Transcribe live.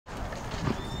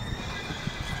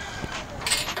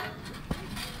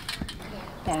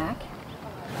Back.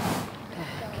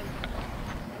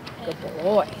 Good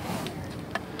boy.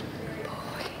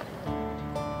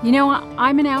 You know,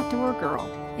 I'm an outdoor girl,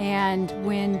 and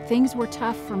when things were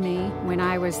tough for me when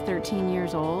I was 13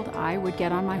 years old, I would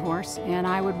get on my horse and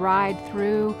I would ride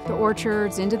through the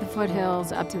orchards, into the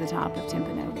foothills, up to the top of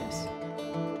Timpanogos.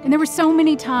 And there were so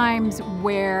many times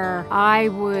where I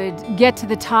would get to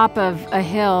the top of a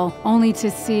hill only to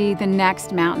see the next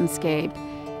mountainscape,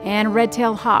 and a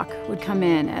red-tailed hawk would come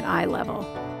in at eye level.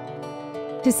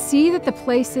 To see that the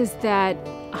places that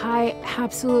I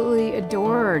absolutely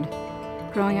adored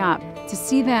growing up, to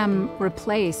see them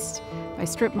replaced by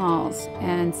strip malls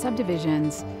and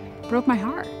subdivisions broke my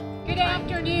heart. Good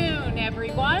afternoon,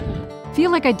 everyone. I feel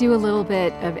like I do a little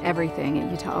bit of everything at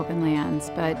Utah Open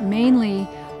Lands, but mainly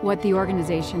what the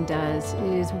organization does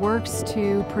is works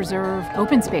to preserve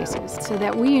open spaces so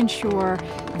that we ensure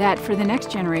that for the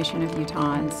next generation of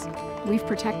Utahns, we've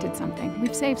protected something,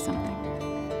 we've saved something.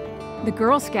 The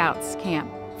Girl Scouts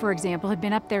camp, for example, had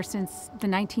been up there since the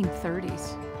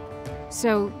 1930s.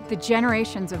 So the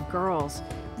generations of girls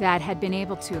that had been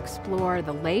able to explore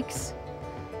the lakes,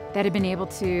 that had been able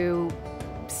to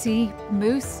see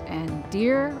moose and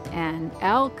deer and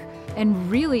elk, and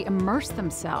really immerse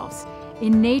themselves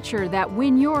in nature, that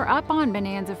when you're up on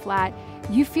Bonanza Flat,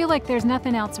 you feel like there's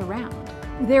nothing else around.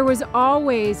 There was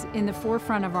always in the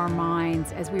forefront of our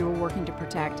minds as we were working to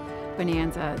protect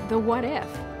Bonanza, the what if.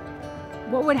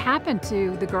 What would happen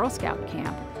to the Girl Scout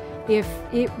camp if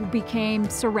it became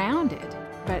surrounded?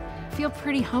 But I feel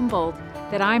pretty humbled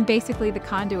that I'm basically the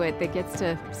conduit that gets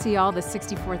to see all the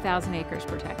 64,000 acres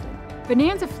protected.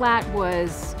 Bonanza Flat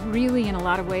was really, in a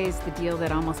lot of ways, the deal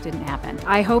that almost didn't happen.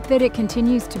 I hope that it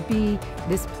continues to be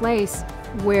this place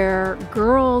where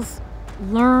girls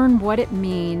learn what it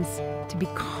means to be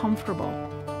comfortable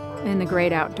in the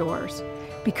great outdoors,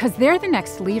 because they're the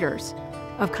next leaders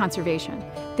of conservation.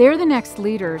 They're the next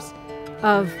leaders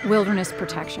of wilderness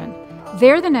protection.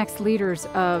 They're the next leaders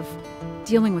of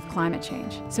dealing with climate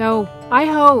change. So I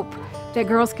hope that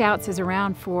Girl Scouts is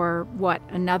around for, what,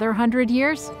 another 100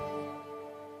 years?